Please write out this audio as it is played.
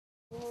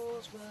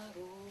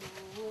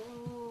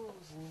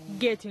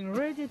Getting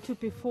ready to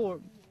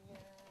perform.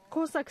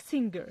 Cossack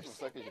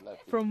singers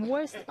from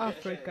West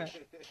Africa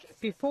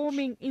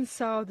performing in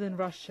southern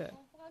Russia.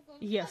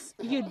 Yes,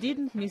 you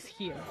didn't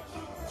mishear.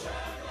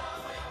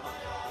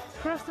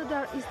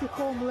 Krasnodar is the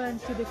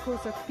homeland to the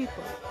Cossack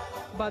people,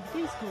 but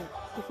this group,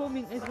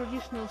 performing a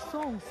traditional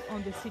songs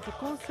on the city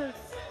concert,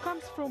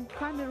 comes from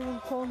Cameroon,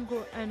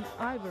 Congo and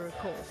Ivory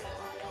Coast.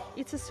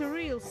 It's a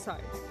surreal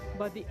sight,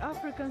 but the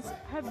Africans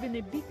have been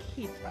a big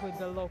hit with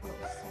the locals.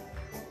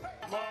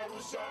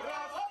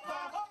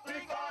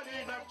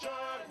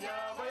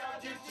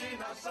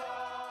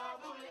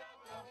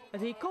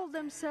 They call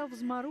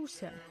themselves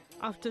Marusia,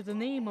 after the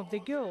name of the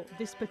girl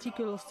this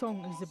particular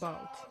song is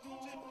about.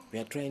 We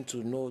are trying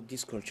to know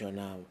this culture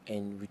now,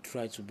 and we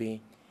try to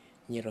be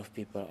near of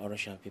people, or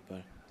Russian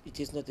people. It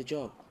is not a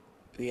job.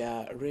 We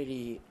are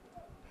really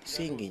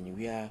singing.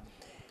 We are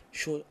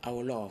showing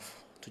our love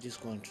to this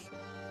country.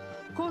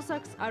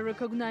 Cossacks are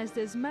recognized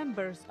as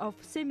members of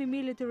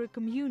semi-military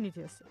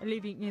communities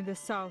living in the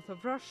south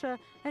of Russia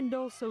and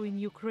also in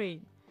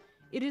Ukraine.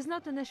 It is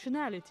not a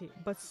nationality,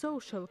 but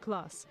social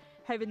class,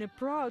 having a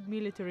proud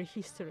military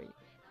history.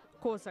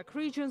 Cossack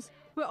regions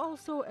were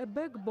also a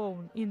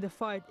backbone in the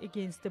fight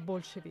against the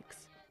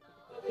Bolsheviks.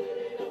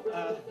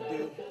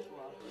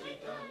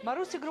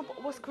 Marusia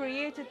Group was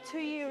created 2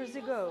 years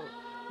ago,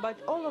 but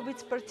all of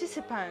its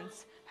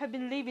participants have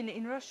been living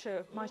in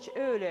Russia much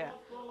earlier.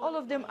 All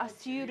of them are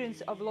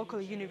students of local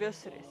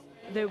universities.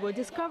 They were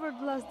discovered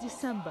last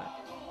December,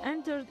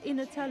 entered in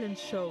a talent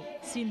show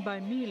seen by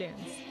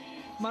millions.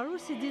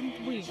 Marusia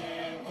didn't win,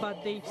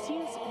 but they've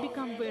since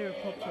become very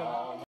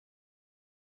popular.